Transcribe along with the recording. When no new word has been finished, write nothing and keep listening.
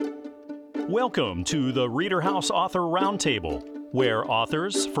Welcome to the ReaderHouse Author Roundtable, where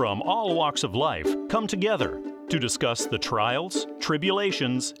authors from all walks of life come together to discuss the trials,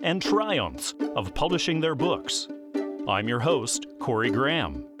 tribulations, and triumphs of publishing their books. I'm your host, Corey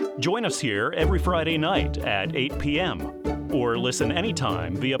Graham. Join us here every Friday night at 8 p.m. or listen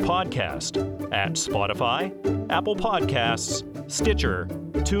anytime via podcast at Spotify, Apple Podcasts, Stitcher,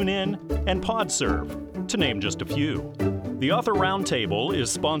 TuneIn, and PodServe, to name just a few. The Author Roundtable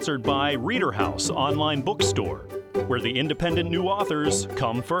is sponsored by ReaderHouse online bookstore, where the independent new authors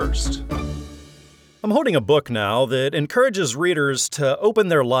come first. I'm holding a book now that encourages readers to open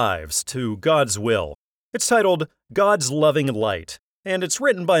their lives to God's will. It's titled God's Loving Light, and it's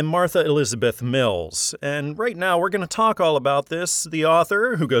written by Martha Elizabeth Mills. And right now we're going to talk all about this. The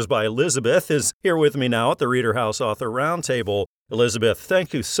author, who goes by Elizabeth, is here with me now at the ReaderHouse Author Roundtable. Elizabeth,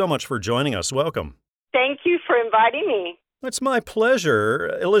 thank you so much for joining us. Welcome. Thank you for inviting me. It's my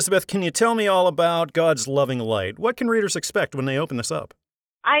pleasure. Elizabeth, can you tell me all about God's Loving Light? What can readers expect when they open this up?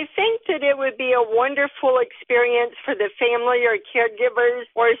 I think that it would be a wonderful experience for the family or caregivers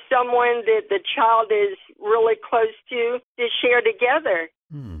or someone that the child is really close to share together.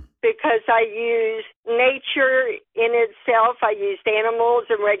 Because I use nature in itself. I used animals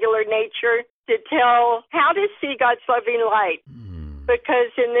and regular nature to tell how to see God's loving light.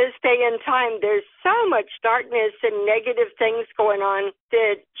 Because in this day and time, there's so much darkness and negative things going on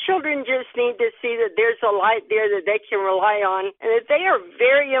that children just need to see that there's a light there that they can rely on, and that they are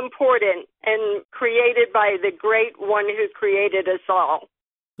very important and created by the great one who created us all.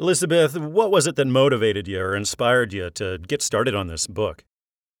 Elizabeth, what was it that motivated you or inspired you to get started on this book?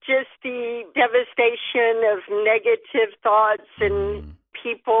 Just the devastation of negative thoughts and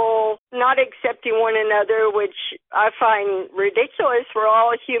people not accepting one another, which I find ridiculous. We're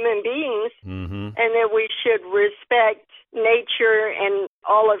all human beings, and that we should respect nature and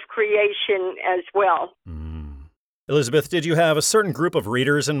all of creation as well. Elizabeth, did you have a certain group of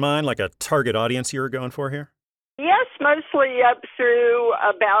readers in mind, like a target audience you were going for here? Yes, mostly up through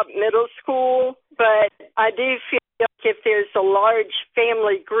about middle school, but I do feel like if there's a large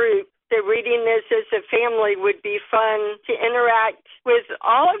family group, that reading this as a family would be fun to interact with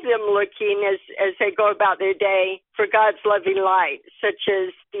all of them, looking as they go about their day for God's loving light, such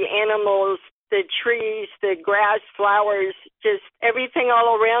as the animals, the trees, the grass, flowers, just everything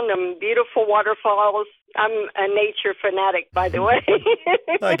all around them, beautiful waterfalls. I'm a nature fanatic, by the way.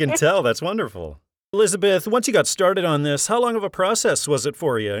 I can tell. That's wonderful. Elizabeth, once you got started on this, how long of a process was it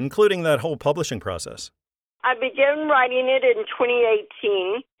for you, including that whole publishing process? I began writing it in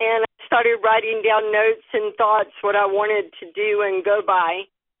 2018, and I started writing down notes and thoughts, what I wanted to do and go by.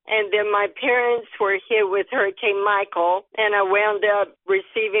 And then my parents were hit with Hurricane Michael, and I wound up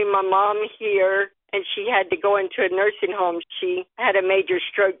receiving my mom here, and she had to go into a nursing home. She had a major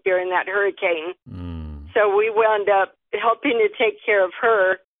stroke during that hurricane. So we wound up helping to take care of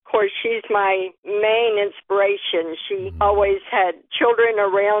her. Of course, she's my main inspiration. She always had children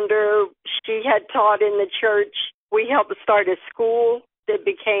around her. She had taught in the church. We helped start a school that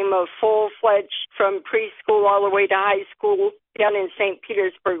became a full-fledged from preschool all the way to high school down in St.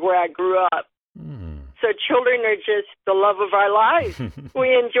 Petersburg, where I grew up. So children are just the love of our lives.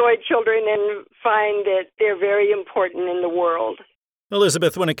 We enjoy children and find that they're very important in the world.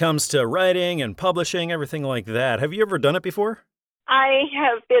 Elizabeth, when it comes to writing and publishing, everything like that, have you ever done it before? I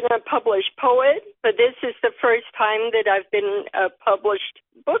have been a published poet, but this is the first time that I've been a published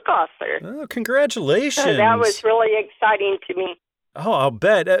book author. Oh, congratulations. So that was really exciting to me. Oh, I'll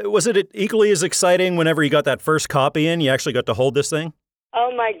bet. Was it equally as exciting whenever you got that first copy in? You actually got to hold this thing?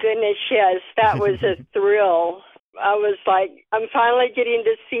 Oh, my goodness, yes. That was a thrill. I was like, I'm finally getting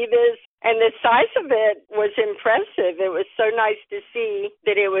to see this. And the size of it was impressive. It was so nice to see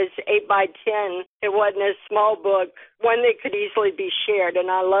that it was 8 by 10. It wasn't a small book, one that could easily be shared,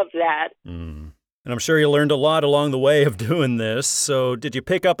 and I love that. And I'm sure you learned a lot along the way of doing this. So did you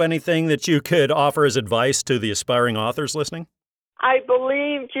pick up anything that you could offer as advice to the aspiring authors listening? I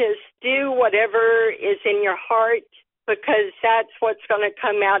believe just do whatever is in your heart, because that's what's going to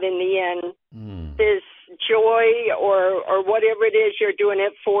come out in the end. This joy or whatever it is you're doing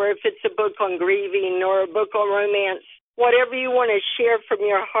it for, if it's a book on grieving or a book on romance, whatever you want to share from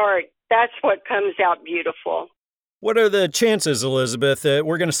your heart, that's what comes out beautiful. What are the chances, Elizabeth, that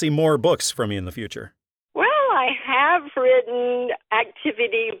we're going to see more books from you in the future? Well, I have written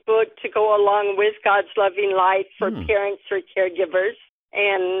activity book to go along with God's Loving Light for parents or caregivers.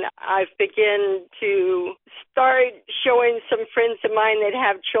 And I've begun to start showing some friends of mine that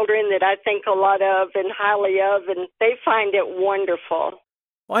have children that I think a lot of and highly of, and they find it wonderful.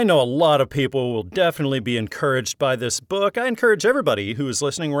 I know a lot of people will definitely be encouraged by this book. I encourage everybody who is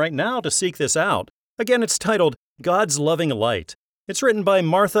listening right now to seek this out. Again, it's titled God's Loving Light. It's written by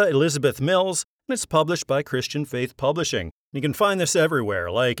Martha Elizabeth Mills, and it's published by Christian Faith Publishing. You can find this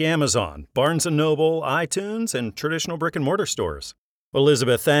everywhere, like Amazon, Barnes & Noble, iTunes, and traditional brick-and-mortar stores. Well,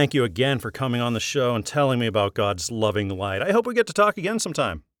 Elizabeth, thank you again for coming on the show and telling me about God's loving light. I hope we get to talk again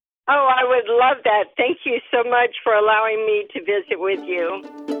sometime. Oh, I would love that. Thank you so much for allowing me to visit with you.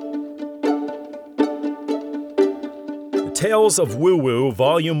 Tales of Woo Woo,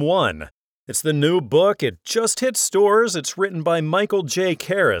 Volume 1. It's the new book. It just hit stores. It's written by Michael J.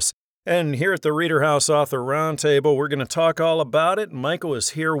 Karras. And here at the ReaderHouse Author Roundtable, we're going to talk all about it. Michael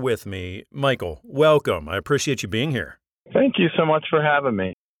is here with me. Michael, welcome. I appreciate you being here. Thank you so much for having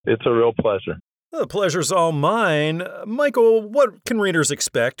me. It's a real pleasure. The pleasure's all mine. Michael, what can readers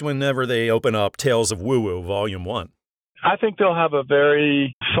expect whenever they open up Tales of Woo Woo, Volume 1? I think they'll have a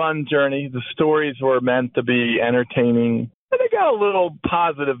very fun journey. The stories were meant to be entertaining, and they got a little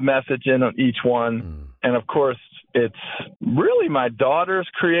positive message in on each one. And of course, it's really my daughter's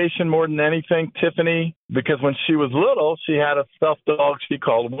creation more than anything, Tiffany, because when she was little, she had a stuffed dog she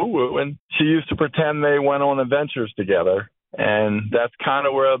called Woo Woo, and she used to pretend they went on adventures together. And that's kind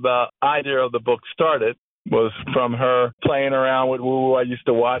of where the idea of the book started, was from her playing around with Woo Woo. I used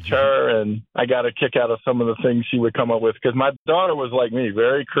to watch her, and I got a kick out of some of the things she would come up with, because my daughter was like me,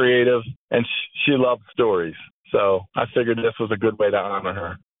 very creative, and she loved stories. So I figured this was a good way to honor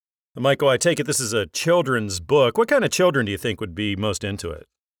her. Michael, I take it this is a children's book. What kind of children do you think would be most into it?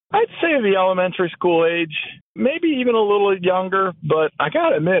 I'd say the elementary school age, maybe even a little younger, but I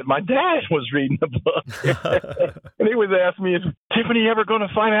got to admit, my dad was reading the book. And he was asking me, is Tiffany ever going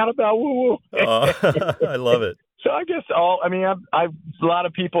to find out about Woo Woo? I love it. So I guess I've a lot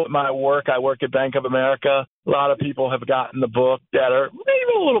of people at my work, I work at Bank of America, a lot of people have gotten the book that are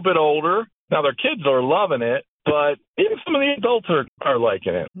maybe a little bit older. Now their kids are loving it, but even some of the adults are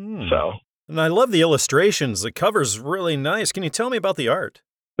liking it. So. And I love the illustrations. The cover's really nice. Can you tell me about the art?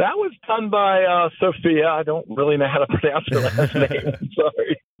 That was done by Sophia. I don't really know how to pronounce her last name. I'm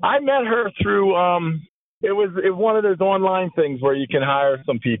sorry. I met her through, it was one of those online things where you can hire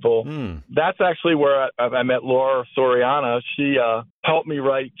some people. That's actually where I met Laura Soriana. She helped me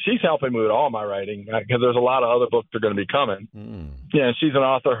write. She's helping me with all my writing, because there's a lot of other books that are going to be coming. Yeah, she's an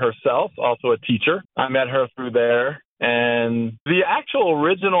author herself, also a teacher. I met her through there. And the actual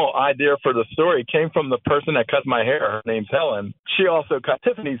original idea for the story came from the person that cut my hair. Her name's Helen. She also cut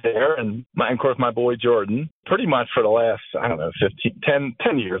Tiffany's hair, and of course my boy Jordan, pretty much for the last, 10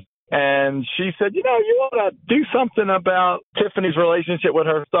 years. And she said, you want to do something about Tiffany's relationship with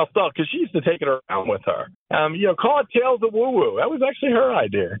her stuffed dog, because she used to take it around with her. Call it Tales of Woo Woo. That was actually her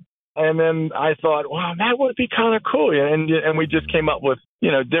idea. And then I thought, wow, that would be kind of cool. And we just came up with,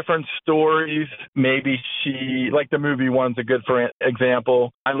 different stories. Maybe she, like the movie one's a good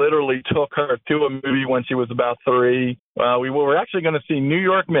example. I literally took her to a movie when she was about 3. We were actually going to see New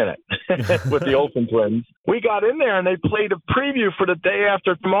York Minute with the Olsen twins. We got in there and they played a preview for the day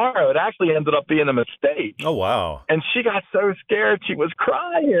after tomorrow. It actually ended up being a mistake. Oh, wow. And she got so scared she was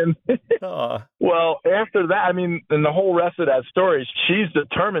crying. Well, after that, and the whole rest of that story, she's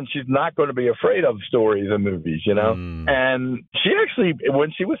determined she's not going to be afraid of stories and movies, And she actually, when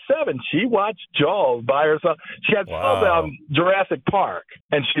she was 7, she watched Jaws by herself. She had Jurassic Park,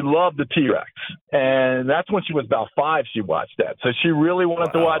 and she loved the T-Rex. And that's when she was about 5. She watched that. So she really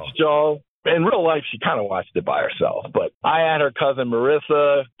wanted to watch Jaws. In real life, she kind of watched it by herself. But I had her cousin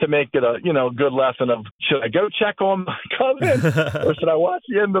Marissa to make it a good lesson of, should I go check on my cousin or should I watch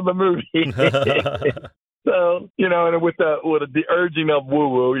the end of the movie? So, and with the urging of Woo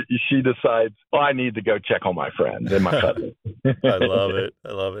Woo, she decides, I need to go check on my friend and my cousin. I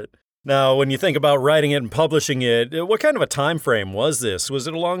love it. Now, when you think about writing it and publishing it, what kind of a time frame was this? Was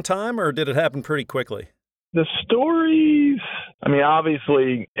it a long time, or did it happen pretty quickly? The stories,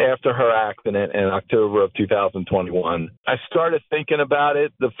 obviously, after her accident in October of 2021, I started thinking about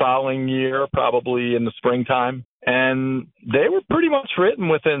it the following year, probably in the springtime, and they were pretty much written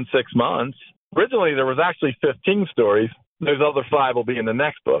within 6 months. Originally, there was actually 15 stories. Those other 5 will be in the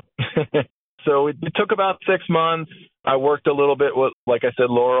next book. So it took about 6 months. I worked a little bit with, like I said,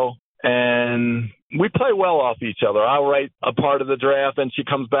 Laurel, and we play well off each other. I'll write a part of the draft, and she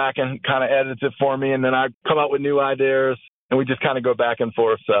comes back and kind of edits it for me, and then I come up with new ideas, and we just kind of go back and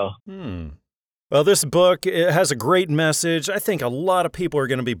forth. So. Well, this book, it has a great message. I think a lot of people are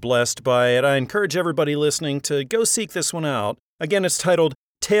going to be blessed by it. I encourage everybody listening to go seek this one out. Again, it's titled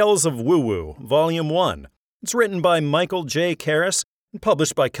Tales of Woo Woo, Volume 1. It's written by Michael J. Karras and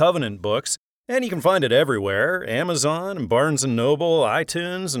published by Covenant Books. And you can find it everywhere, Amazon, Barnes & Noble,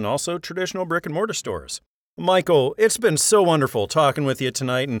 iTunes, and also traditional brick-and-mortar stores. Michael, it's been so wonderful talking with you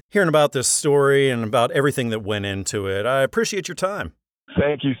tonight and hearing about this story and about everything that went into it. I appreciate your time.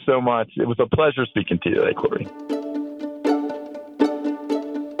 Thank you so much. It was a pleasure speaking to you today, Corey.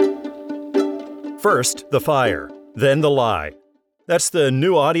 First, the fire, then the lie. That's the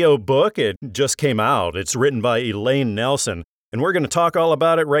new audio book. It just came out. It's written by Elaine Nelson. And we're going to talk all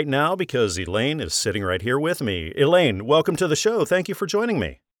about it right now because Elaine is sitting right here with me. Elaine, welcome to the show. Thank you for joining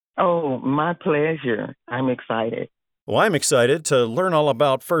me. Oh, my pleasure. I'm excited. Well, I'm excited to learn all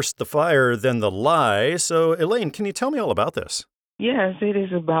about first the fire, then the lie. So, Elaine, can you tell me all about this? Yes, it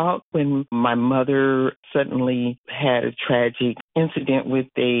is about when my mother suddenly had a tragic incident with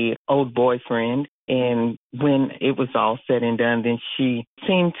a old boyfriend. And when it was all said and done, then she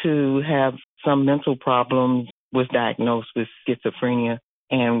seemed to have some mental problems, was diagnosed with schizophrenia.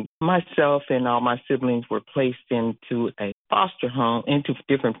 And myself and all my siblings were placed into a foster home, into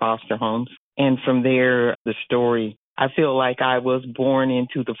different foster homes. And from there, the story, I feel like I was born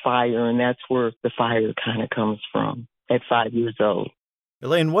into the fire, and that's where the fire kind of comes from at 5 years old.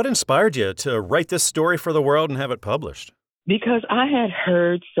 Elaine, what inspired you to write this story for the world and have it published? Because I had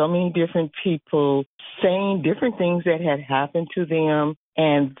heard so many different people saying different things that had happened to them,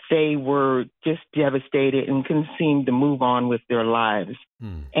 and they were just devastated and couldn't seem to move on with their lives.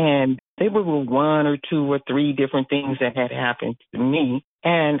 And they were one or two or three different things that had happened to me.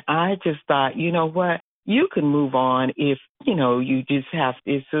 And I just thought, you know what? You can move on if, you just have,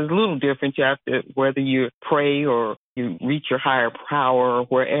 it's a little different. You have to, whether you pray or you reach your higher power or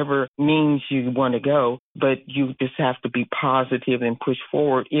wherever means you want to go, but you just have to be positive and push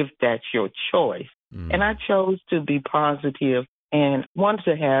forward if that's your choice. And I chose to be positive and wanted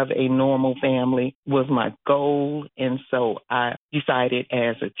to have a normal family was my goal. And so I decided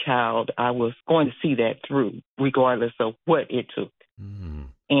as a child I was going to see that through, regardless of what it took.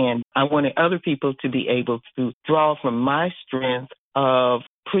 And I wanted other people to be able to draw from my strength of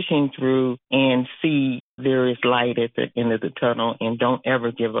pushing through and see there is light at the end of the tunnel and don't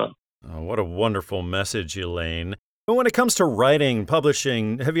ever give up. Oh, what a wonderful message, Elaine. But when it comes to writing,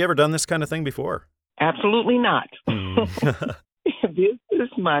 publishing, have you ever done this kind of thing before? Absolutely not. This is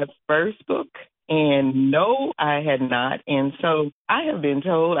my first book. And no, I had not. And so I have been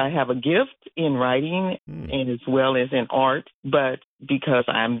told I have a gift in writing and as well as in art, but because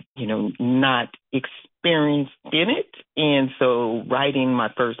I'm, not experienced in it. And so writing my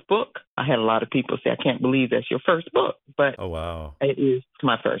first book, I had a lot of people say, I can't believe that's your first book. But oh, wow. It is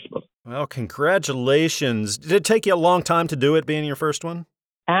my first book. Well, congratulations. Did it take you a long time to do it, being your first one?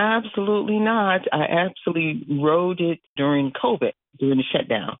 Absolutely not. I actually wrote it during COVID, during the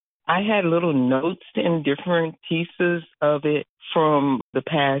shutdown. I had little notes and different pieces of it from the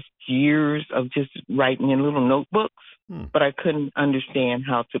past years of just writing in little notebooks, but I couldn't understand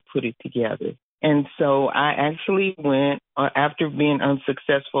how to put it together. And so I actually went, after being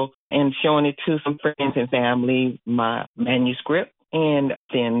unsuccessful and showing it to some friends and family, my manuscript, and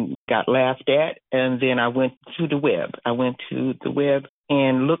then got laughed at. And then I went to the web.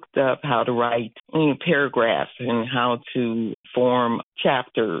 And looked up how to write paragraphs and how to form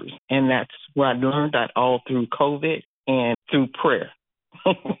chapters. And that's where I learned that all through COVID and through prayer.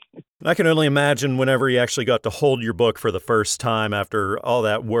 I can only imagine whenever you actually got to hold your book for the first time after all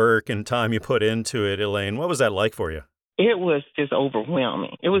that work and time you put into it, Elaine. What was that like for you? It was just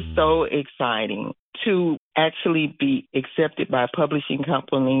overwhelming. It was so exciting to actually be accepted by a publishing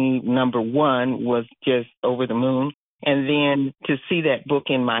company. Number one was just over the moon. And then to see that book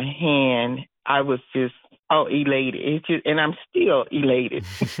in my hand, I was just, elated. And I'm still elated.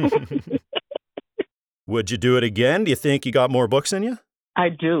 Would you do it again? Do you think you got more books in you? I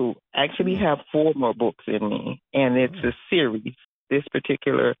do. I actually have 4 more books in me, and it's a series. This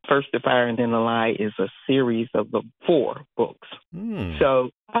particular First the Fire and Then the Lie is a series of the 4 books. So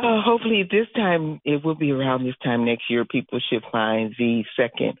hopefully this time, it will be around this time next year, people should find the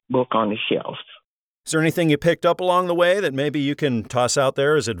second book on the shelf. Is there anything you picked up along the way that maybe you can toss out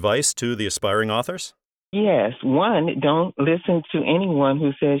there as advice to the aspiring authors? Yes. One, don't listen to anyone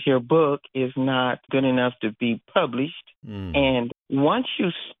who says your book is not good enough to be published. And once you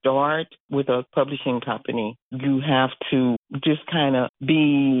start with a publishing company, you have to just kind of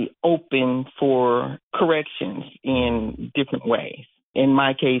be open for corrections in different ways. In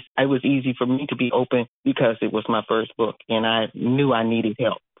my case, it was easy for me to be open because it was my first book and I knew I needed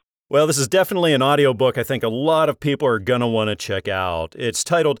help. Well, this is definitely an audiobook I think a lot of people are going to want to check out. It's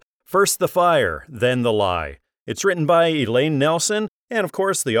titled First the Fire, Then the Lie. It's written by Elaine Nelson, and of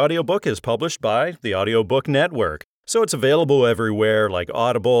course the audiobook is published by the Audiobook Network. So it's available everywhere, like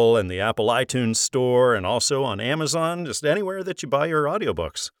Audible and the Apple iTunes Store, and also on Amazon, just anywhere that you buy your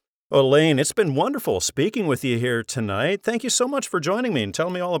audiobooks. Elaine, it's been wonderful speaking with you here tonight. Thank you so much for joining me and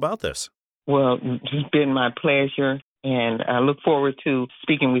telling me all about this. Well, it's been my pleasure, and I look forward to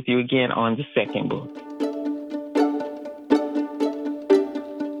speaking with you again on the second book.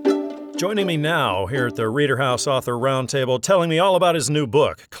 Joining me now here at the ReaderHouse Author Roundtable, telling me all about his new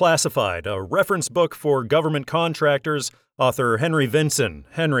book, Classified, a reference book for government contractors, author Henry Vinson.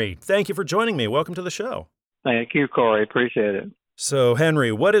 Henry, thank you for joining me. Welcome to the show. Thank you, Corey. Appreciate it. So,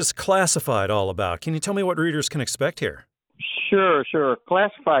 Henry, what is Classified all about? Can you tell me what readers can expect here? Sure.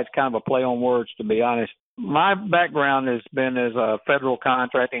 Classified is kind of a play on words, to be honest. My background has been as a federal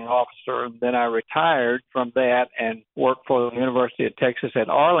contracting officer, and then I retired from that and worked for the University of Texas at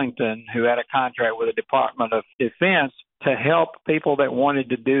Arlington, who had a contract with the Department of Defense to help people that wanted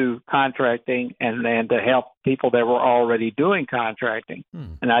to do contracting and to help people that were already doing contracting.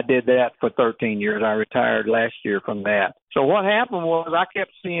 And I did that for 13 years. I retired last year from that. So what happened was I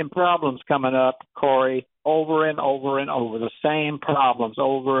kept seeing problems coming up, Corey, over and over and over, the same problems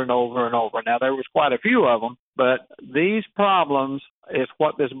over and over and over. Now, there was quite a few of them, but these problems is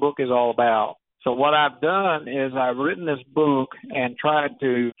what this book is all about. So what I've done is I've written this book and tried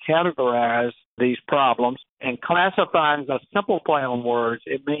to categorize these problems, and classifying is a simple play on words.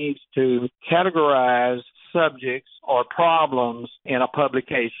 It means to categorize subjects or problems in a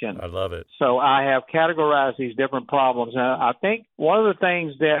publication. I love it. So I have categorized these different problems. And I think one of the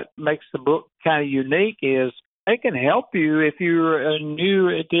things that makes the book kind of unique is it can help you if you're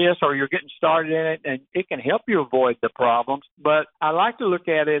new at this or you're getting started in it, and it can help you avoid the problems. But I like to look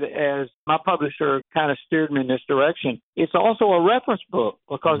at it as my publisher kind of steered me in this direction. It's also a reference book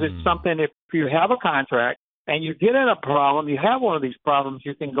because it's something if you have a contract and you get in a problem, you have one of these problems,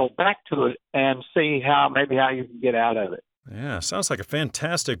 you can go back to it and see how you can get out of it. Yeah, sounds like a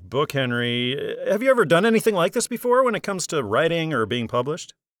fantastic book, Henry. Have you ever done anything like this before when it comes to writing or being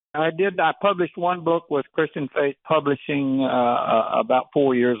published? I did. I published one book with Christian Faith Publishing about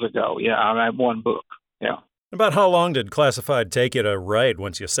 4 years ago. Yeah, I had one book. Yeah. About how long did Classified take you to write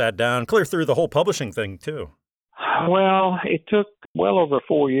once you sat down, clear through the whole publishing thing, too? Well, it took well over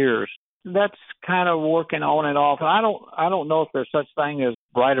 4 years. That's kind of working on and off. I don't know if there's such thing as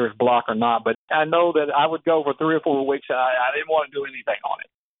writer's block or not, but I know that I would go for 3 or 4 weeks and I didn't want to do anything on it.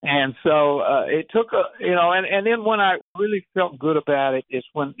 And so it took and then when I really felt good about it is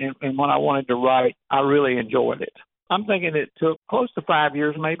when I wanted to write, I really enjoyed it. I'm thinking it took close to 5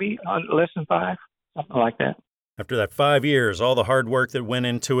 years, maybe less than 5, something like that. After that 5 years, all the hard work that went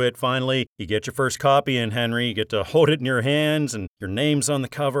into it, finally, you get your first copy in, Henry. You get to hold it in your hands and your name's on the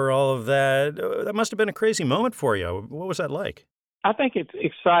cover, all of that. That must have been a crazy moment for you. What was that like? I think it's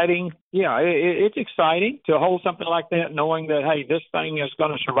exciting. Yeah, it's exciting to hold something like that, knowing that, hey, this thing is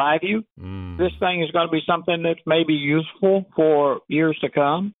going to survive you. This thing is going to be something that's maybe useful for years to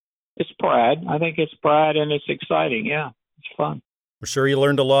come. It's pride. I think it's pride and it's exciting. Yeah, it's fun. I'm sure you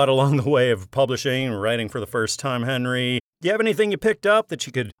learned a lot along the way of publishing and writing for the first time, Henry. Do you have anything you picked up that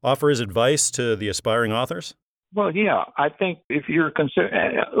you could offer as advice to the aspiring authors? Well, yeah, I think if you're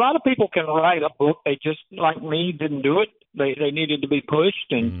a lot of people can write a book. They just, like me, didn't do it. They needed to be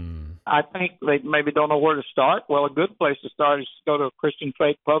pushed, and I think they maybe don't know where to start. Well, a good place to start is to go to a Christian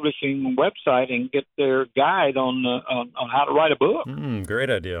Faith Publishing website and get their guide on how to write a book. Great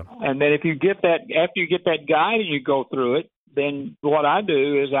idea. And then if you get that, after you get that guide and you go through it, then what I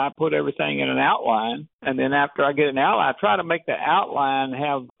do is I put everything in an outline, and then after I get an outline, I try to make the outline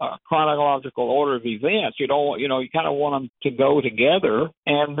have a chronological order of events. You kind of want them to go together,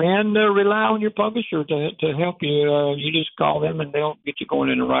 and then rely on your publisher to help you. You just call them, and they'll get you going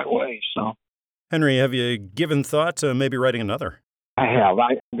in the right way. So, Henry, have you given thought to maybe writing another? I have.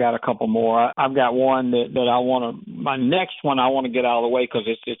 I got a couple more. I've got one that I want to. My next one I want to get out of the way because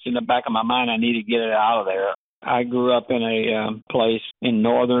it's in the back of my mind. I need to get it out of there. I grew up in a place in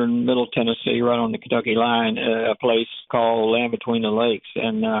northern Middle Tennessee, right on the Kentucky line, a place called Land Between the Lakes.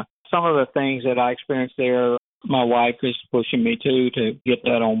 And some of the things that I experienced there, my wife is pushing me to get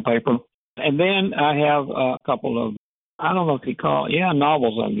that on paper. And then I have a couple of, I don't know if you call it,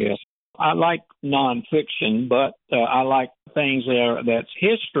 novels, I guess. I like nonfiction, but I like things that's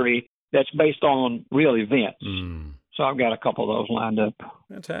history that's based on real events. So I've got a couple of those lined up.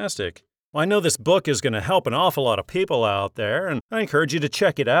 Fantastic. Well, I know this book is going to help an awful lot of people out there, and I encourage you to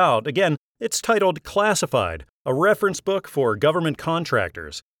check it out. Again, it's titled Classified, a reference book for government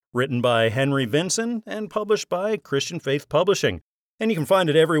contractors, written by Henry Vinson and published by Christian Faith Publishing. And you can find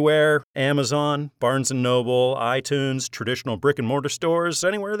it everywhere: Amazon, Barnes & Noble, iTunes, traditional brick-and-mortar stores,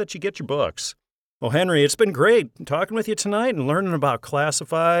 anywhere that you get your books. Well, Henry, it's been great talking with you tonight and learning about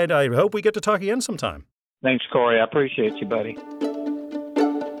classified. I hope we get to talk again sometime. Thanks, Corey. I appreciate you, buddy.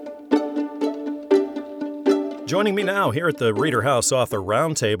 Joining me now here at the ReaderHouse Author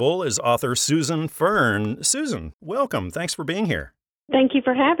Roundtable is author Susan Fern. Susan, welcome. Thanks for being here. Thank you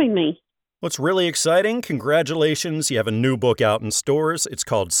for having me. What's really exciting, congratulations, you have a new book out in stores. It's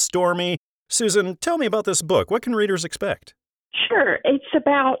called Stormy. Susan, tell me about this book. What can readers expect? Sure. It's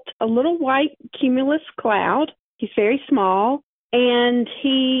about a little white cumulus cloud. He's very small, and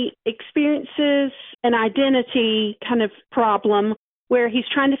he experiences an identity kind of problem where he's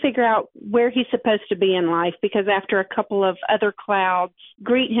trying to figure out where he's supposed to be in life, because after a couple of other clouds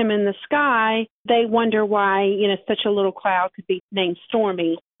greet him in the sky, they wonder why, such a little cloud could be named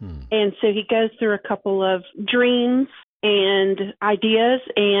Stormy. And so he goes through a couple of dreams and ideas,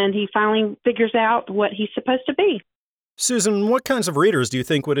 and he finally figures out what he's supposed to be. Susan, what kinds of readers do you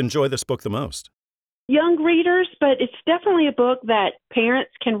think would enjoy this book the most? Young readers, but it's definitely a book that parents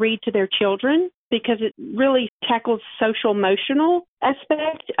can read to their children, because it really tackles social-emotional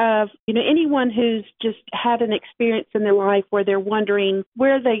aspect of, anyone who's just had an experience in their life where they're wondering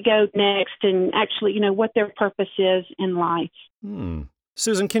where they go next and actually, what their purpose is in life.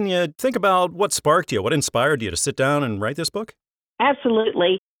 Susan, can you think about what sparked you, what inspired you to sit down and write this book?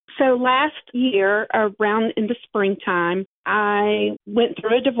 Absolutely. So last year, around in the springtime, I went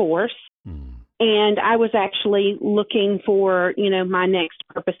through a divorce. And I was actually looking for, my next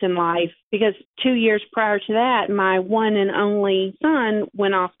purpose in life, because 2 years prior to that, my one and only son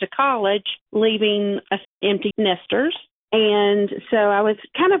went off to college, leaving us empty nesters. And so I was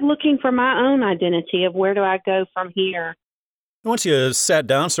kind of looking for my own identity of where do I go from here. Once you sat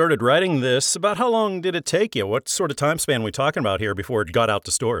down, started writing this, about how long did it take you? What sort of time span are we talking about here before it got out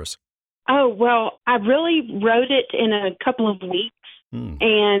to stores? Oh, well, I really wrote it in a couple of weeks.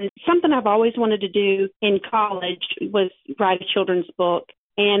 And something I've always wanted to do in college was write a children's book.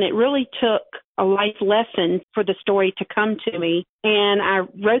 And it really took a life lesson for the story to come to me. And I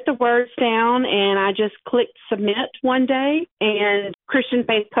wrote the words down, and I just clicked submit one day, and Christian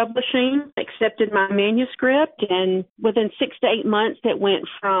Faith Publishing accepted my manuscript. And within 6 to 8 months, it went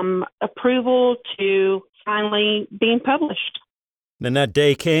from approval to finally being published. Then that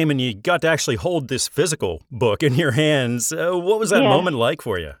day came and you got to actually hold this physical book in your hands. What was that moment like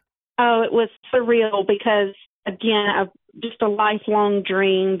for you? Oh, it was surreal, because, again, just a lifelong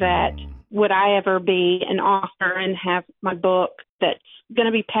dream that would I ever be an author and have my book that's going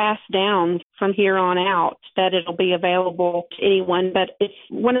to be passed down from here on out, that it'll be available to anyone. But it's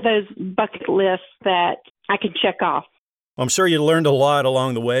one of those bucket lists that I can check off. I'm sure you learned a lot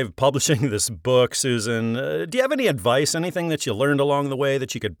along the way of publishing this book, Susan. Do you have any advice, anything that you learned along the way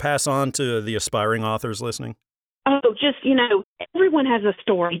that you could pass on to the aspiring authors listening? Oh, just, everyone has a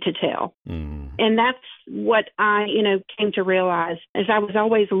story to tell. And that's what I, came to realize, as I was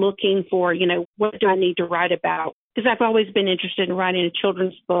always looking for, what do I need to write about? Because I've always been interested in writing a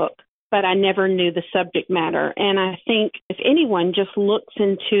children's book, but I never knew the subject matter. And I think if anyone just looks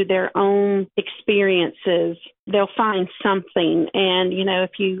into their own experiences, they'll find something. And,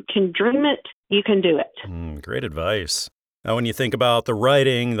 if you can dream it, you can do it. Great advice. Now, when you think about the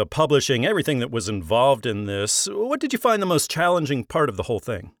writing, the publishing, everything that was involved in this, what did you find the most challenging part of the whole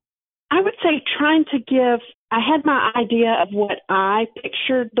thing? I would say I had my idea of what I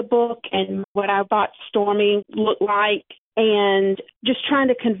pictured the book and what I thought Stormy looked like, and just trying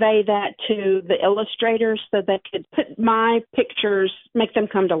to convey that to the illustrators so they could put my pictures, make them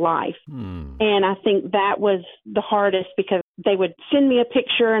come to life. And I think that was the hardest, because they would send me a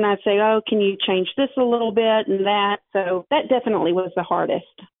picture and I'd say, oh, can you change this a little bit and that? So that definitely was the hardest.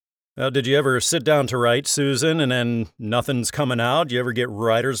 Now, did you ever sit down to write, Susan, and then nothing's coming out? Do you ever get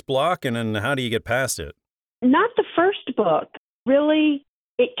writer's block, and then how do you get past it? Not the first book. Really,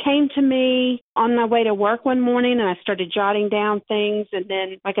 it came to me on my way to work one morning, and I started jotting down things. And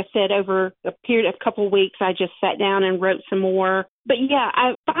then, like I said, over a period of a couple of weeks, I just sat down and wrote some more. But yeah,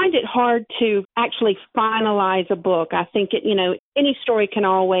 I find it hard to actually finalize a book. I think any story can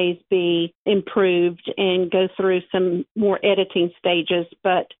always be improved and go through some more editing stages.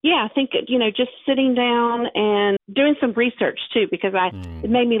 But yeah, I think, just sitting down and doing some research too, because it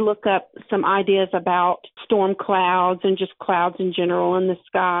made me look up some ideas about storm clouds and just clouds in general in the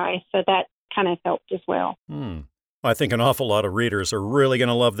sky. So that kind of helped as well. I think an awful lot of readers are really going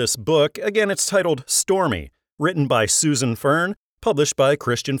to love this book. Again, it's titled Stormy, written by Susan Fern, published by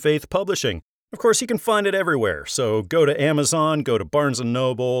Christian Faith Publishing. Of course, you can find it everywhere, so go to Amazon, go to Barnes &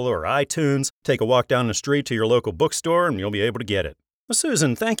 Noble or iTunes, take a walk down the street to your local bookstore, and you'll be able to get it. Well,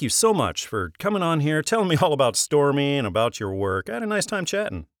 Susan, thank you so much for coming on here, telling me all about Stormy and about your work. I had a nice time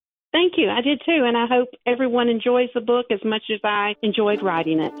chatting. Thank you. I did too, and I hope everyone enjoys the book as much as I enjoyed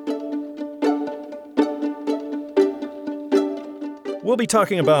writing it. We'll be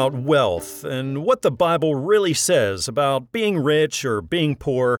talking about wealth and what the Bible really says about being rich or being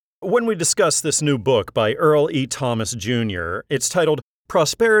poor when we discuss this new book by Earl E. Thomas Jr. It's titled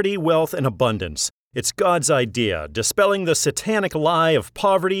Prosperity, Wealth, and Abundance. It's God's idea, dispelling the satanic lie of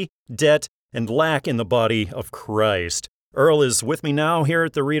poverty, debt, and lack in the body of Christ. Earl is with me now here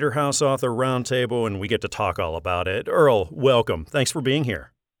at the ReaderHouse Author Roundtable, and we get to talk all about it. Earl, welcome. Thanks for being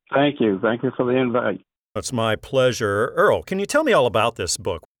here. Thank you. Thank you for the invite. It's my pleasure. Earl, can you tell me all about this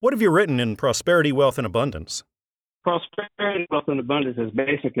book? What have you written in Prosperity, Wealth, and Abundance? Prosperity, wealth, and abundance is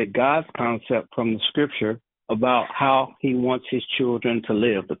basically God's concept from the Scripture about how He wants His children to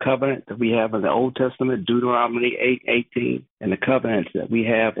live. The covenant that we have in the Old Testament, Deuteronomy 8:18, and the covenants that we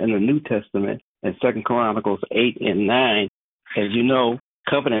have in the New Testament in 2 Chronicles 8 and 9. As you know,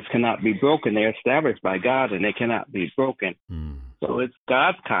 covenants cannot be broken. They're established by God, and they cannot be broken. So it's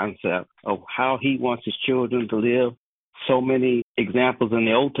God's concept of how He wants His children to live. So many examples in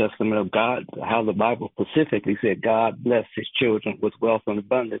the Old Testament of God, how the Bible specifically said God blessed His children with wealth and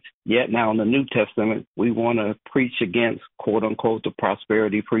abundance. Yet now in the New Testament, we want to preach against, quote unquote, the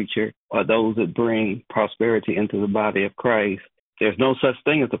prosperity preacher or those that bring prosperity into the body of Christ. There's no such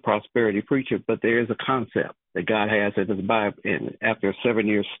thing as a prosperity preacher, but there is a concept that God has in His Bible. And after a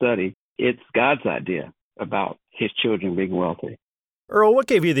 7-year study, it's God's idea about His children being wealthy. Earl, what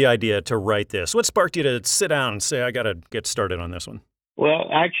gave you the idea to write this? What sparked you to sit down and say, I got to get started on this one? Well,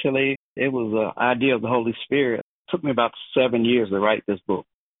 actually, it was an idea of the Holy Spirit. It took me about 7 years to write this book.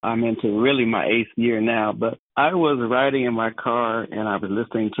 I'm into really my 8th year now, but I was riding in my car and I was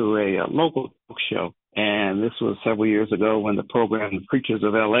listening to a local book show. And this was several years ago when the program The Preachers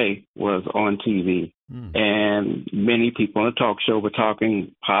of L.A. was on TV. And many people on the talk show were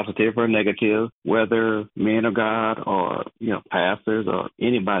talking positive or negative, whether men of God or, pastors or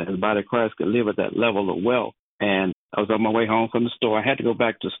anybody in the body of Christ could live at that level of wealth. And I was on my way home from the store. I had to go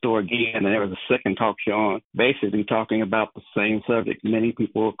back to the store again, and there was a second talk show on, basically talking about the same subject. Many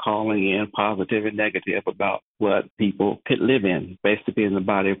people were calling in positive and negative about what people could live in, basically in the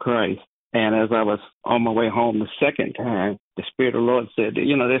body of Christ. And as I was on my way home the second time, the Spirit of the Lord said,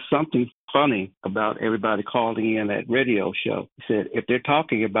 there's something funny about everybody calling in that radio show. He said, if they're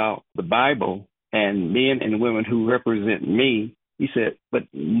talking about the Bible and men and women who represent me, he said, but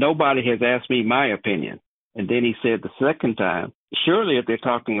nobody has asked me my opinion. And then he said the second time, surely if they're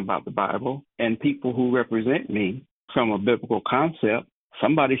talking about the Bible and people who represent me from a biblical concept,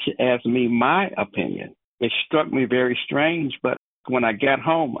 somebody should ask me my opinion. It struck me very strange, but when I got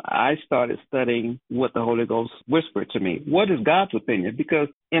home, I started studying what the Holy Ghost whispered to me. What is God's opinion? Because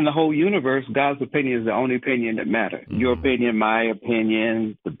in the whole universe, God's opinion is the only opinion that matters. Your opinion, my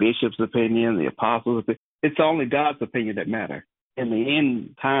opinion, the bishop's opinion, the apostles' opinion. It's only God's opinion that matters. In the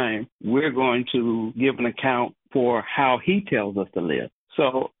end time, we're going to give an account for how He tells us to live.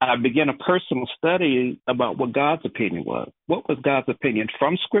 So I began a personal study about what God's opinion was. What was God's opinion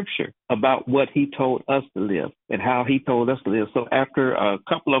from Scripture about what He told us to live and how He told us to live? So after a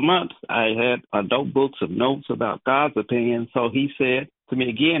couple of months, I had adult books of notes about God's opinion. So He said to me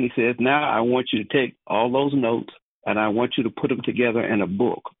again, He says, now I want you to take all those notes and I want you to put them together in a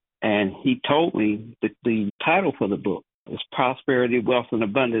book. And He told me that the title for the book is Prosperity, Wealth, and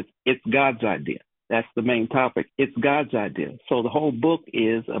Abundance. It's God's idea. That's the main topic. It's God's idea. So the whole book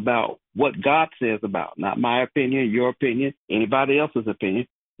is about what God says about, not my opinion, your opinion, anybody else's opinion.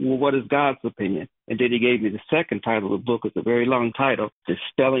 Well, what is God's opinion? And then He gave me the second title of the book. It's a very long title,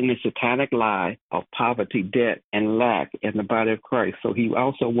 Dispelling the Satanic Lie of Poverty, Debt, and Lack in the Body of Christ. So He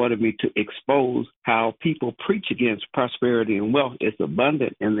also wanted me to expose how people preach against prosperity and wealth. It's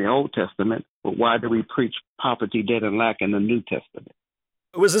abundant in the Old Testament, but why do we preach poverty, debt, and lack in the New Testament?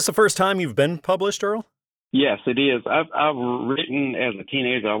 Was this the first time you've been published, Earl? Yes, it is. I've written as a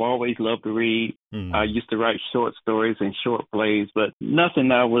teenager. I've always loved to read. I used to write short stories and short plays, but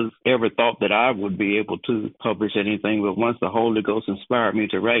nothing I was ever thought that I would be able to publish anything. But once the Holy Ghost inspired me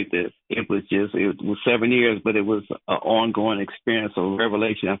to write this, it was 7 years, but it was an ongoing experience of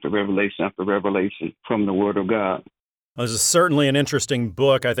revelation after revelation after revelation from the Word of God. This is certainly an interesting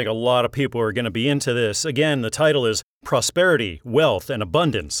book. I think a lot of people are going to be into this. Again, the title is Prosperity, Wealth, and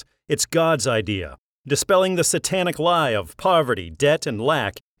Abundance. It's God's idea, dispelling the satanic lie of poverty, debt, and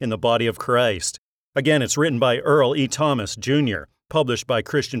lack in the body of Christ. Again, it's written by Earl E. Thomas, Jr., published by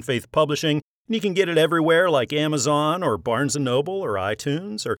Christian Faith Publishing, and you can get it everywhere like Amazon or Barnes & Noble or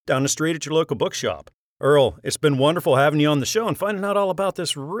iTunes or down the street at your local bookshop. Earl, it's been wonderful having you on the show and finding out all about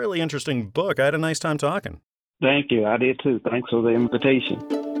this really interesting book. I had a nice time talking. Thank you. I did too. Thanks for the invitation.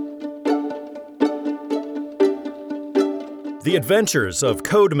 The Adventures of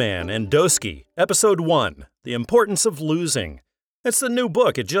Codeman and Dosky, Episode 1, The Importance of Losing. It's the new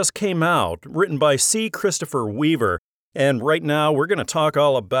book. It just came out, written by C. Christopher Weaver. And right now, we're going to talk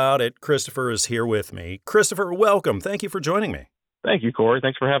all about it. Christopher is here with me. Christopher, welcome. Thank you for joining me. Thank you, Corey.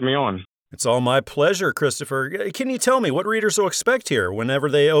 Thanks for having me on. It's all my pleasure, Christopher. Can you tell me what readers will expect here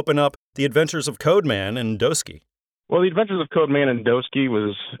whenever they open up The Adventures of Codeman and Dosky? Well, The Adventures of Codeman and Dosky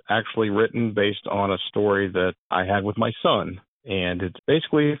was actually written based on a story that I had with my son. And it's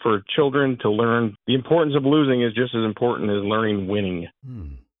basically for children to learn the importance of losing is just as important as learning winning.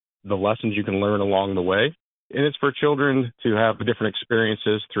 The lessons you can learn along the way. And it's for children to have different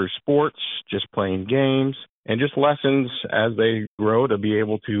experiences through sports, just playing games, and just lessons as they grow to be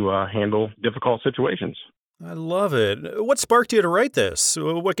able to handle difficult situations. I love it. What sparked you to write this?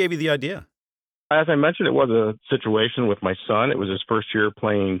 What gave you the idea? As I mentioned, it was a situation with my son. It was his first year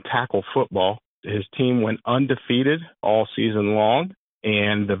playing tackle football. His team went undefeated all season long.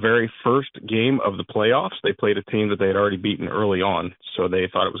 And the very first game of the playoffs, they played a team that they had already beaten early on. So they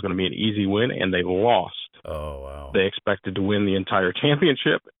thought it was going to be an easy win, and they lost. Oh, wow. They expected to win the entire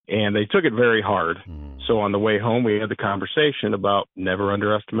championship, and they took it very hard. So on the way home, we had the conversation about never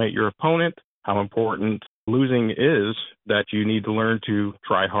underestimate your opponent, how important losing is, that you need to learn to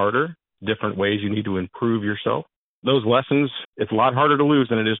try harder, different ways you need to improve yourself. Those lessons, it's a lot harder to lose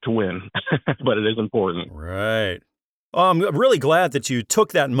than it is to win, but it is important. Right. I'm really glad that you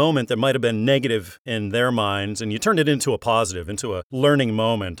took that moment that might have been negative in their minds and you turned it into a positive, into a learning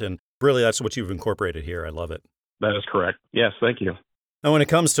moment. And really, that's what you've incorporated here. I love it. That is correct. Yes, thank you. Now, when it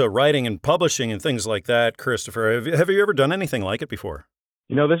comes to writing and publishing and things like that, Christopher, have you ever done anything like it before?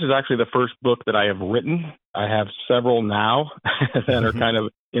 You know, this is actually the first book that I have written. I have several now that are kind of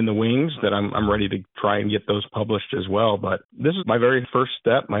in the wings that I'm ready to try and get those published as well. But this is my very first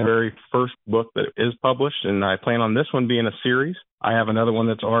step, my very first book that is published, and I plan on this one being a series. I have another one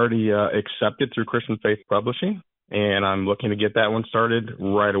that's already accepted through Christian Faith Publishing, and I'm looking to get that one started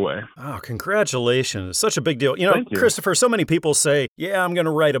right away. Oh, congratulations. Such a big deal. You know, Thank you. Christopher, so many people say, yeah, I'm going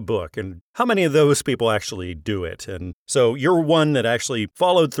to write a book. And how many of those people actually do it? And so you're one that actually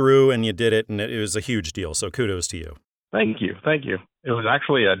followed through and you did it, and it was a huge deal. So kudos to you. Thank you. Thank you. It was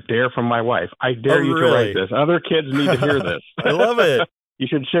actually a dare from my wife. I dare you really? to write this. Other kids need to hear this. I love it. You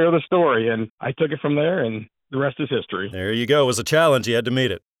should share the story. And I took it from there, and the rest is history. There you go. It was a challenge. You had to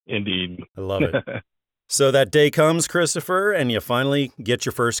meet it. Indeed. I love it. So that day comes, Christopher, and you finally get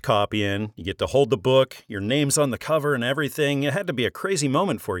your first copy in. You get to hold the book. Your name's on the cover and everything. It had to be a crazy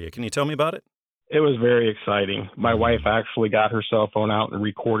moment for you. Can you tell me about it? It was very exciting. My wife actually got her cell phone out and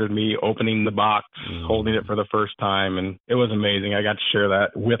recorded me opening the box, holding it for the first time, and it was amazing. I got to share that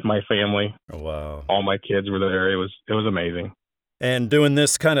with my family. Oh, wow. All my kids were there. It was amazing. And doing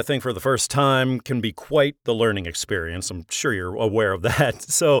this kind of thing for the first time can be quite the learning experience. I'm sure you're aware of that.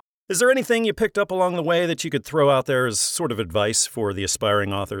 So is there anything you picked up along the way that you could throw out there as sort of advice for the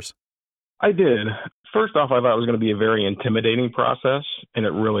aspiring authors? I did. First off, I thought it was going to be a very intimidating process, and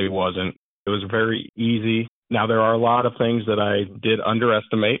it really wasn't. It was very easy. Now, there are a lot of things that I did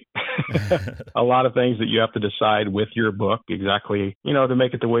underestimate, a lot of things that you have to decide with your book exactly, to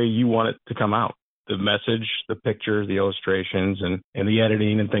make it the way you want it to come out. The message, the pictures, the illustrations, and the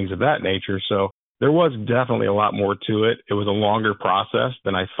editing and things of that nature. So there was definitely a lot more to it. It was a longer process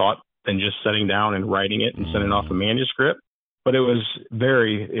than I thought than just sitting down and writing it and sending off a manuscript. But it was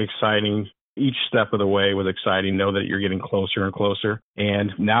very exciting. Each step of the way was exciting. Know that you're getting closer and closer.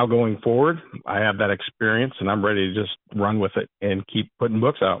 And now going forward, I have that experience and I'm ready to just run with it and keep putting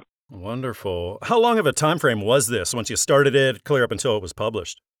books out. Wonderful. How long of a time frame was this once you started it, clear up until it was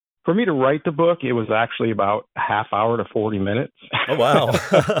published? For me to write the book, it was actually about a half hour to 40 minutes. Oh, wow.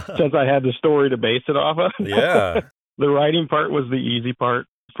 Since I had the story to base it off of. Yeah. The writing part was the easy part.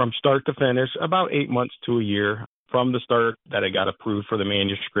 From start to finish, about 8 months to a year. From the start that I got approved for the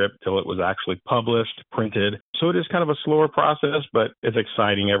manuscript till it was actually published, printed. So it is kind of a slower process, but it's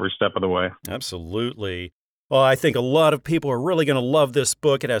exciting every step of the way. Absolutely. Well, I think a lot of people are really going to love this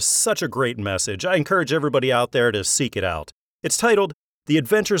book. It has such a great message. I encourage everybody out there to seek it out. It's titled The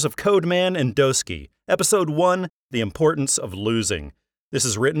Adventures of Codeman and Dosky, Episode 1, The Importance of Losing. This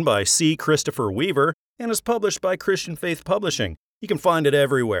is written by C. Christopher Weaver and is published by Christian Faith Publishing. You can find it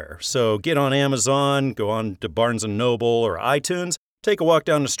everywhere, so get on Amazon, go on to Barnes & Noble or iTunes, take a walk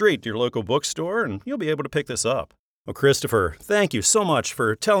down the street to your local bookstore, and you'll be able to pick this up. Well, Christopher, thank you so much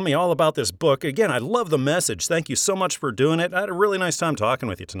for telling me all about this book. Again, I love the message. Thank you so much for doing it. I had a really nice time talking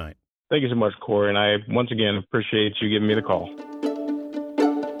with you tonight. Thank you so much, Corey, and I once again appreciate you giving me the call.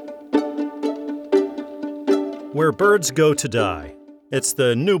 Where Birds Go to Die. It's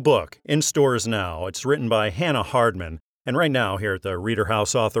the new book in stores now. It's written by Hannah Hardman. And right now, here at the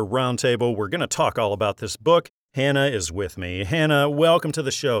ReaderHouse Author Roundtable, we're going to talk all about this book. Hannah is with me. Hannah, welcome to the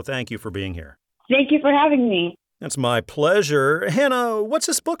show. Thank you for being here. Thank you for having me. It's my pleasure. Hannah, what's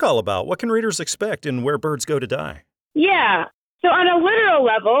this book all about? What can readers expect in Where Birds Go to Die? Yeah. So on a literal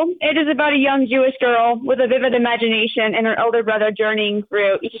level, it is about a young Jewish girl with a vivid imagination and her elder brother journeying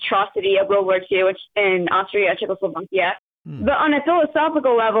through each atrocity of World War II in Austria, Czechoslovakia. But on a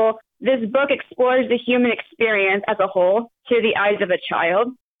philosophical level, this book explores the human experience as a whole through the eyes of a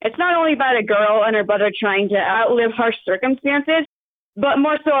child. It's not only about a girl and her brother trying to outlive harsh circumstances, but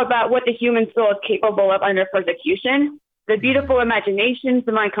more so about what the human soul is capable of under persecution, the beautiful imaginations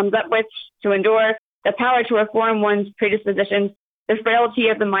the mind comes up with to endure, the power to reform one's predispositions, the frailty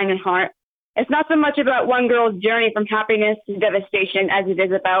of the mind and heart. It's not so much about one girl's journey from happiness to devastation as it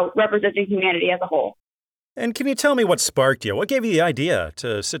is about representing humanity as a whole. And can you tell me what sparked you? What gave you the idea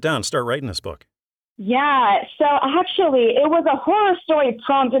to sit down and start writing this book? Yeah, so actually, it was a horror story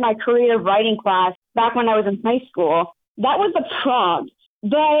prompt in my creative writing class back when I was in high school. That was the prompt.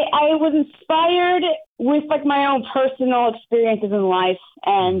 But I was inspired with my own personal experiences in life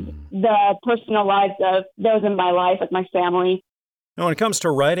and the personal lives of those in my life, my family. Now, when it comes to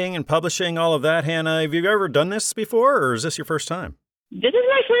writing and publishing, all of that, Hannah, have you ever done this before, or is this your first time? This is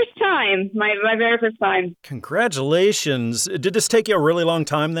my first time, my very first time. Congratulations. Did this take you a really long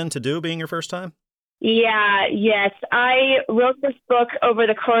time then to do, being your first time? Yeah, yes. I wrote this book over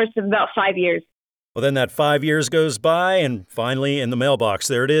the course of about 5 years. Well, then that 5 years goes by, and finally, in the mailbox,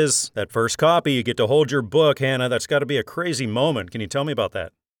 there it is. That first copy, you get to hold your book, Hannah. That's got to be a crazy moment. Can you tell me about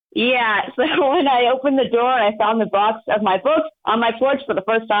that? Yeah, so when I opened the door and I found the box of my book on my porch for the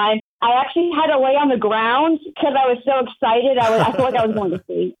first time, I actually had to lay on the ground because I was so excited. I felt like I was going to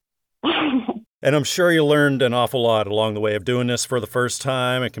sleep. And I'm sure you learned an awful lot along the way of doing this for the first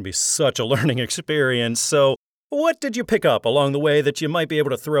time. It can be such a learning experience. So what did you pick up along the way that you might be able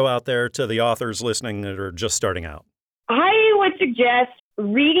to throw out there to the authors listening that are just starting out? I would suggest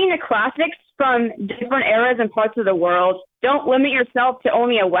reading the classics from different eras and parts of the world. Don't limit yourself to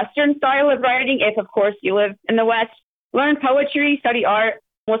only a Western style of writing if, of course, you live in the West. Learn poetry, study art,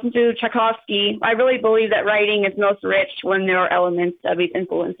 listen to Tchaikovsky. I really believe that writing is most rich when there are elements of these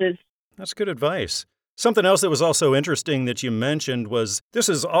influences. That's good advice. Something else that was also interesting that you mentioned was this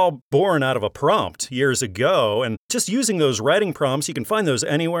is all born out of a prompt years ago, and just using those writing prompts, you can find those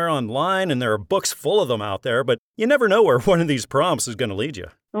anywhere online, and there are books full of them out there, but you never know where one of these prompts is going to lead you.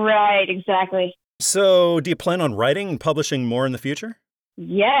 Right, exactly. So do you plan on writing and publishing more in the future?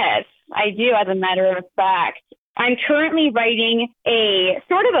 Yes, I do, as a matter of fact. I'm currently writing a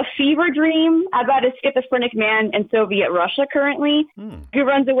sort of a fever dream about a schizophrenic man in Soviet Russia currently who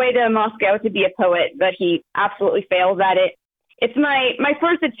runs away to Moscow to be a poet, but he absolutely fails at it. It's my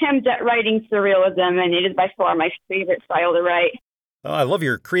first attempt at writing surrealism, and it is by far my favorite style to write. Oh, I love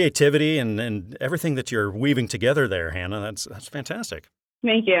your creativity and everything that you're weaving together there, Hannah. That's fantastic.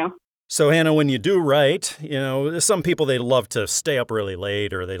 Thank you. So, Hannah, when you do write, some people, they love to stay up really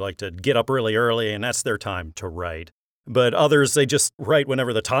late or they like to get up really early, and that's their time to write. But others, they just write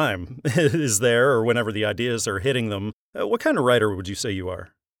whenever the time is there or whenever the ideas are hitting them. What kind of writer would you say you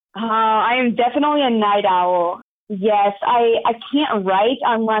are? I am definitely a night owl. Yes, I can't write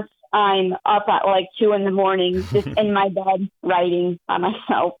unless I'm up at 2 a.m, just in my bed writing by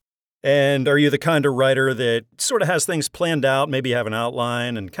myself. And are you the kind of writer that sort of has things planned out, maybe have an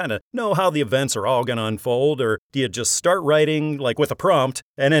outline and kind of know how the events are all going to unfold? Or do you just start writing with a prompt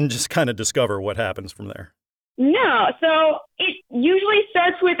and then just kind of discover what happens from there? No, so it usually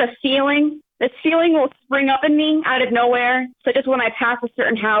starts with a feeling. This feeling will spring up in me out of nowhere, such as when I pass a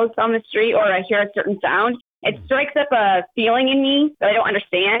certain house on the street or I hear a certain sound. It strikes up a feeling in me that I don't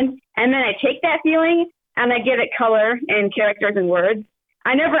understand. And then I take that feeling and I give it color and characters and words.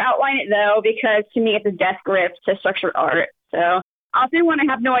 I never outline it, though, because to me it's a death grip to structure art. So often when I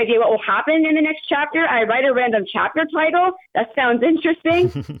have no idea what will happen in the next chapter, I write a random chapter title that sounds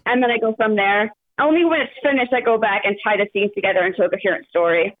interesting, and then I go from there. Only when it's finished, I go back and tie the scenes together into a coherent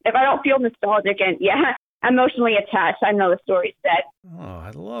story. If I don't feel nostalgic and, emotionally attached, I know the story's dead. Oh, I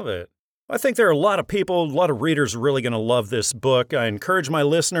love it. I think there are a lot of people, a lot of readers really going to love this book. I encourage my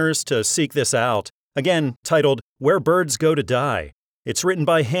listeners to seek this out. Again, titled Where Birds Go to Die. It's written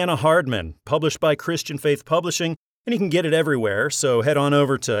by Hannah Hardman, published by Christian Faith Publishing, and you can get it everywhere, so head on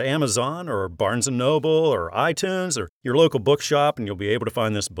over to Amazon or Barnes & Noble or iTunes or your local bookshop and you'll be able to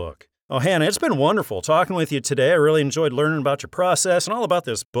find this book. Oh, Hannah, it's been wonderful talking with you today. I really enjoyed learning about your process and all about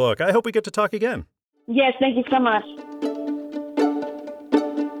this book. I hope we get to talk again. Yes, thank you so much.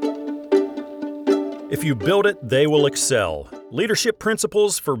 If you build it, they will excel. Leadership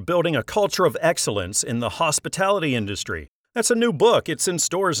Principles for Building a Culture of Excellence in the Hospitality Industry. That's a new book. It's in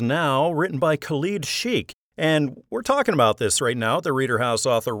stores now, written by Khalid Sheikh. And we're talking about this right now at the ReaderHouse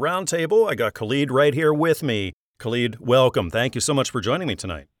Author Roundtable. I got Khalid right here with me. Khalid, welcome. Thank you so much for joining me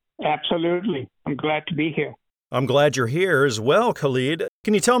tonight. Absolutely. I'm glad to be here. I'm glad you're here as well, Khalid.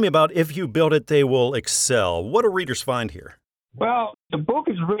 Can you tell me about If You Build It, They Will Excel? What do readers find here? Well, the book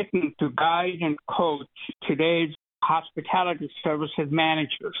is written to guide and coach today's hospitality services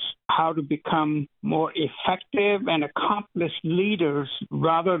managers how to become more effective and accomplished leaders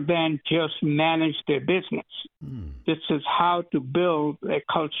rather than just manage their business. This is how to build a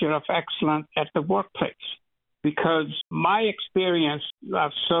culture of excellence at the workplace. Because my experience,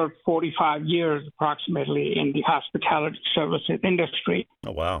 I've served 45 years approximately in the hospitality services industry.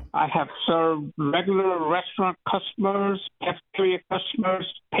 Oh, wow. I have served regular restaurant customers, cafeteria customers,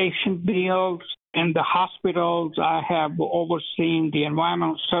 patient meals. In the hospitals, I have overseen the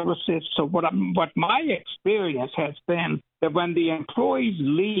environmental services. So what my experience has been that when the employees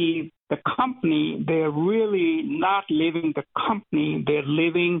leave the company, they're really not leaving the company. They're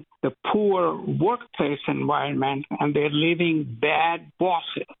leaving the poor workplace environment, and they're leaving bad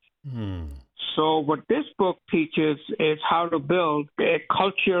bosses. So what this book teaches is how to build a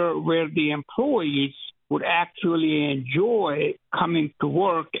culture where the employees would actually enjoy coming to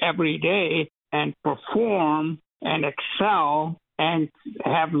work every day and perform and excel and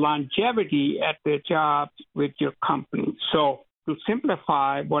have longevity at their jobs with your company. So to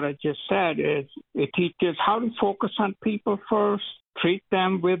simplify what I just said is it teaches how to focus on people first, treat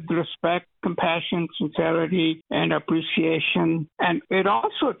them with respect, compassion, sincerity, and appreciation. And it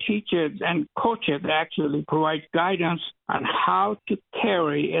also teaches and coaches actually provide guidance on how to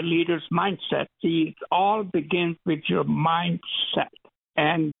carry a leader's mindset. See, it all begins with your mindset.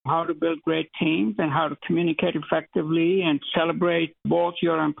 And how to build great teams and how to communicate effectively and celebrate both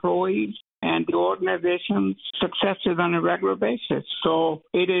your employees and the organization's successes on a regular basis. So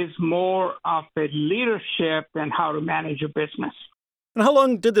it is more of a leadership than how to manage a business. And how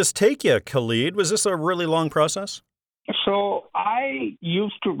long did this take you, Khalid? Was this a really long process? So I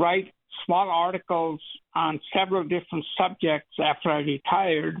used to write small articles on several different subjects after I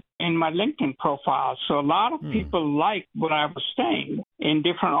retired in my LinkedIn profile. So a lot of people liked what I was saying in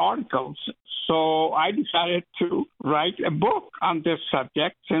different articles. So I decided to write a book on this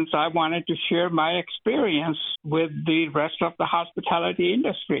subject since I wanted to share my experience with the rest of the hospitality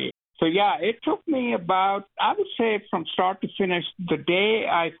industry. So, yeah, it took me about, I would say from start to finish, the day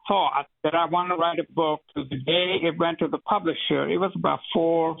I thought that I want to write a book to the day it went to the publisher, it was about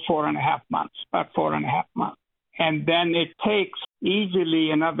four and a half months. And then it takes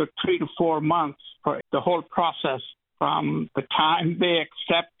easily another 3 to 4 months for the whole process from the time they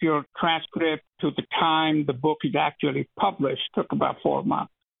accept your transcript to the time the book is actually published. Took about 4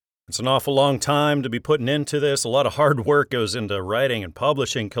 months. It's an awful long time to be putting into this. A lot of hard work goes into writing and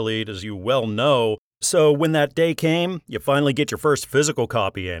publishing, Khalid, as you well know. So when that day came, you finally get your first physical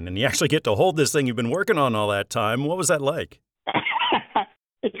copy in, and you actually get to hold this thing you've been working on all that time. What was that like?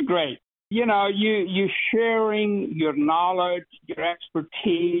 It's great. You know, you sharing your knowledge, your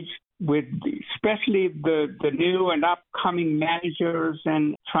expertise with especially the new and upcoming managers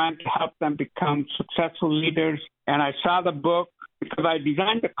and trying to help them become successful leaders. And I saw the book because I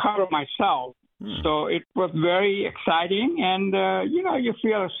designed the cover myself. So it was very exciting, and, you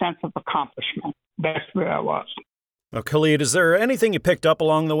feel a sense of accomplishment. That's where I was. Well, Khalid, is there anything you picked up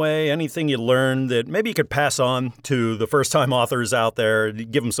along the way, anything you learned that maybe you could pass on to the first-time authors out there,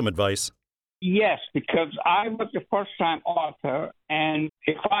 give them some advice? Yes, because I was a first-time author, and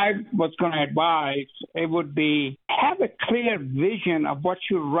if I was going to advise, it would be have a clear vision of what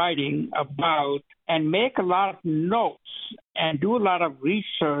you're writing about and make a lot of notes and do a lot of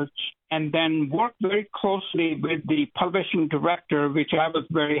research and then work very closely with the publishing director, which I was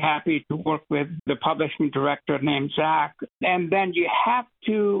very happy to work with, the publishing director named Zach. And then you have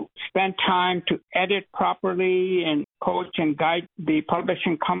to spend time to edit properly and coach and guide the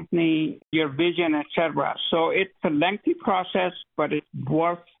publishing company, your vision, etc. So it's a lengthy process, but it's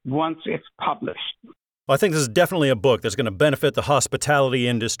worth once it's published. Well, I think this is definitely a book that's going to benefit the hospitality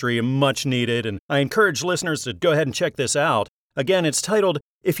industry, much needed, and I encourage listeners to go ahead and check this out. Again, it's titled,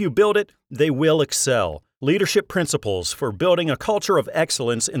 If You Build It, They Will Excel. Leadership Principles for Building a Culture of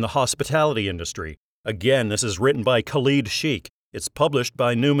Excellence in the Hospitality Industry. Again, this is written by Khalid Sheikh. It's published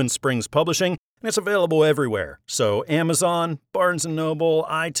by Newman Springs Publishing, and it's available everywhere. So Amazon, Barnes & Noble,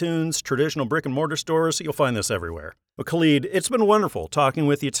 iTunes, traditional brick-and-mortar stores, you'll find this everywhere. Well, Khalid, it's been wonderful talking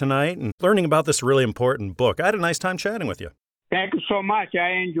with you tonight and learning about this really important book. I had a nice time chatting with you. Thank you so much. I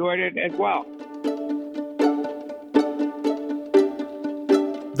enjoyed it as well.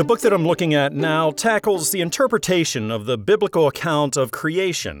 The book that I'm looking at now tackles the interpretation of the biblical account of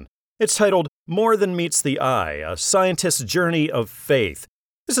creation. It's titled More Than Meets the Eye, A Scientist's Journey of Faith.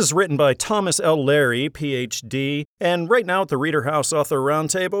 This is written by Thomas L. Larry, Ph.D., and right now at the ReaderHouse Author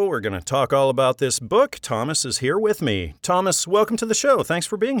Roundtable, we're going to talk all about this book. Thomas is here with me. Thomas, welcome to the show. Thanks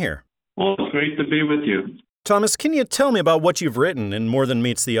for being here. Well, it's great to be with you. Thomas, can you tell me about what you've written in More Than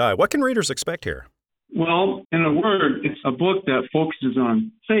Meets the Eye? What can readers expect here? Well, in a word, it's a book that focuses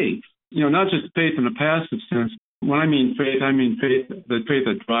on faith. Not just faith in a passive sense. When I mean faith the faith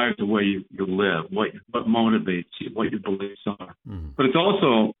that drives the way you live, what motivates you, what your beliefs are. But it's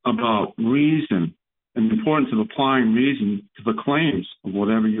also about reason and the importance of applying reason to the claims of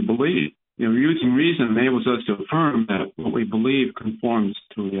whatever you believe. Using reason enables us to affirm that what we believe conforms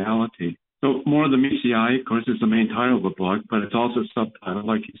to reality. So More Than Meets the Eye, of course, is the main title of the book, but it's also subtitled,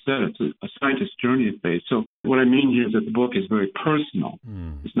 like you said, it's a scientist's journey of faith. So what I mean here is that the book is very personal.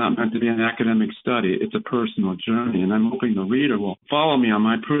 It's not meant to be an academic study. It's a personal journey, and I'm hoping the reader will follow me on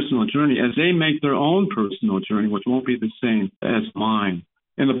my personal journey as they make their own personal journey, which won't be the same as mine.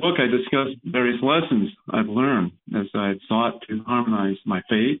 In the book, I discuss various lessons I've learned as I've sought to harmonize my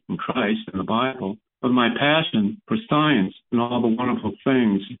faith in Christ and the Bible with my passion for science and all the wonderful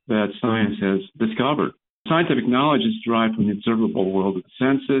things that science has discovered. Scientific knowledge is derived from the observable world of the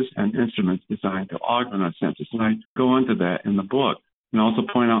senses and instruments designed to augment our senses. And I go into that in the book. And also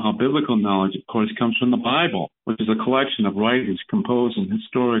point out how biblical knowledge, of course, comes from the Bible, which is a collection of writings composed in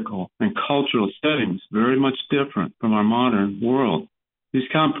historical and cultural settings very much different from our modern world. These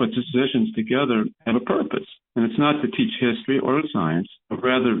compositions together have a purpose, and it's not to teach history or science, but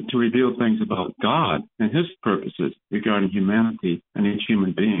rather to reveal things about God and His purposes regarding humanity and each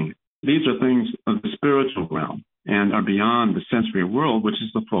human being. These are things of the spiritual realm and are beyond the sensory world, which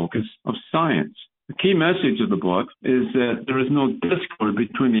is the focus of science. The key message of the book is that there is no discord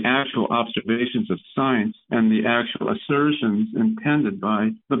between the actual observations of science and the actual assertions intended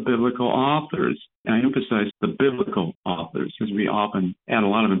by the biblical authors. And I emphasize the biblical authors because we often add a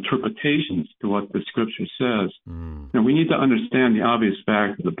lot of interpretations to what the scripture says. Now, we need to understand the obvious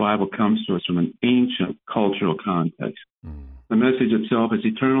fact that the Bible comes to us from an ancient cultural context. The message itself is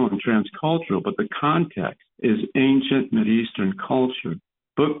eternal and transcultural, but the context is ancient Mideastern culture.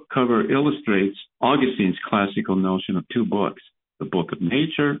 Book cover illustrates Augustine's classical notion of two books, the book of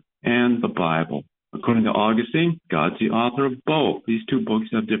nature and the Bible. According to Augustine, God's the author of both. These two books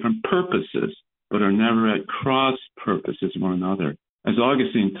have different purposes, but are never at cross purposes with one another. As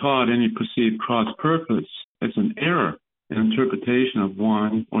Augustine taught, any perceived cross purpose is an error in interpretation of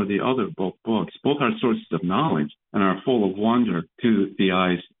one or the other of both books. Both are sources of knowledge and are full of wonder to the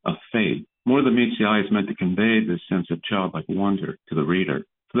eyes of faith. More Than Meets the Eye is meant to convey this sense of childlike wonder to the reader.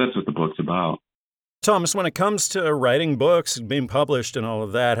 So that's what the book's about. Thomas, when it comes to writing books, being published and all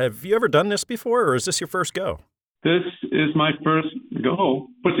of that, have you ever done this before, or is this your first go? This is my first go,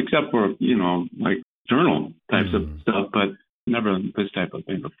 except for, like journal types of stuff, but never this type of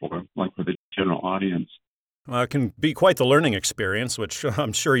thing before, like for the general audience. Well, it can be quite the learning experience, which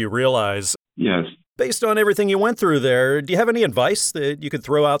I'm sure you realize. Yes. Based on everything you went through there, do you have any advice that you could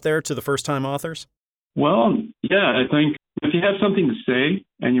throw out there to the first-time authors? Well, yeah, I think if you have something to say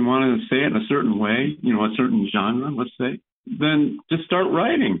and you want to say it in a certain way, a certain genre, let's say, then just start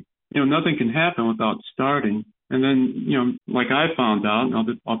writing. Nothing can happen without starting. And then, like I found out, and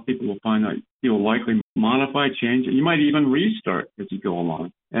other people will find out, you'll likely modify, change it. You might even restart as you go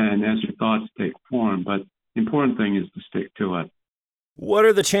along and as your thoughts take form. But the important thing is to stick to it. What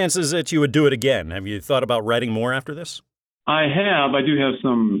are the chances that you would do it again? Have you thought about writing more after this? I have. I do have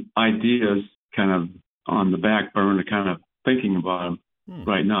some ideas kind of on the back burner, kind of thinking about them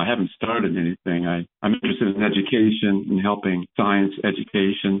right now. I haven't started anything. I'm interested in education and helping science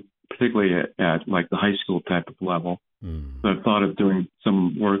education, particularly at like the high school type of level. So I've thought of doing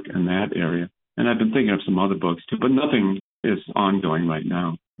some work in that area. And I've been thinking of some other books too, but nothing is ongoing right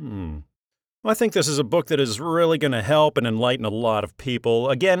now. Well, I think this is a book that is really going to help and enlighten a lot of people.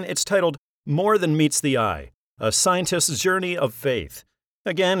 Again, it's titled More Than Meets the Eye, A Scientist's Journey of Faith.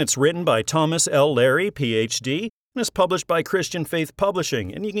 Again, it's written by Thomas L. Larry, Ph.D., and is published by Christian Faith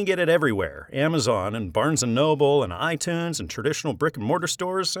Publishing, and you can get it everywhere, Amazon and Barnes & Noble and iTunes and traditional brick-and-mortar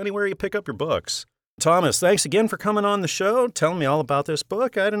stores, anywhere you pick up your books. Thomas, thanks again for coming on the show, telling me all about this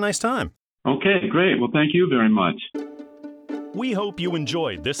book. I had a nice time. Okay, great. Well, thank you very much. We hope you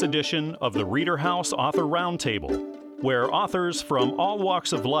enjoyed this edition of the ReaderHouse Author Roundtable, where authors from all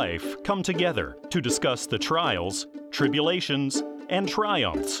walks of life come together to discuss the trials, tribulations, and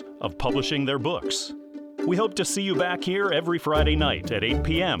triumphs of publishing their books. We hope to see you back here every Friday night at 8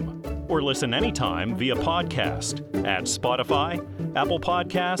 p.m. or listen anytime via podcast at Spotify, Apple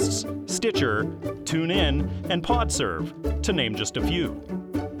Podcasts, Stitcher, TuneIn, and PodServe, to name just a few.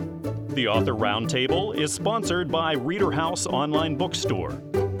 The Author Roundtable is sponsored by ReaderHouse Online Bookstore,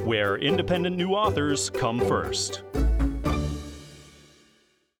 where independent new authors come first.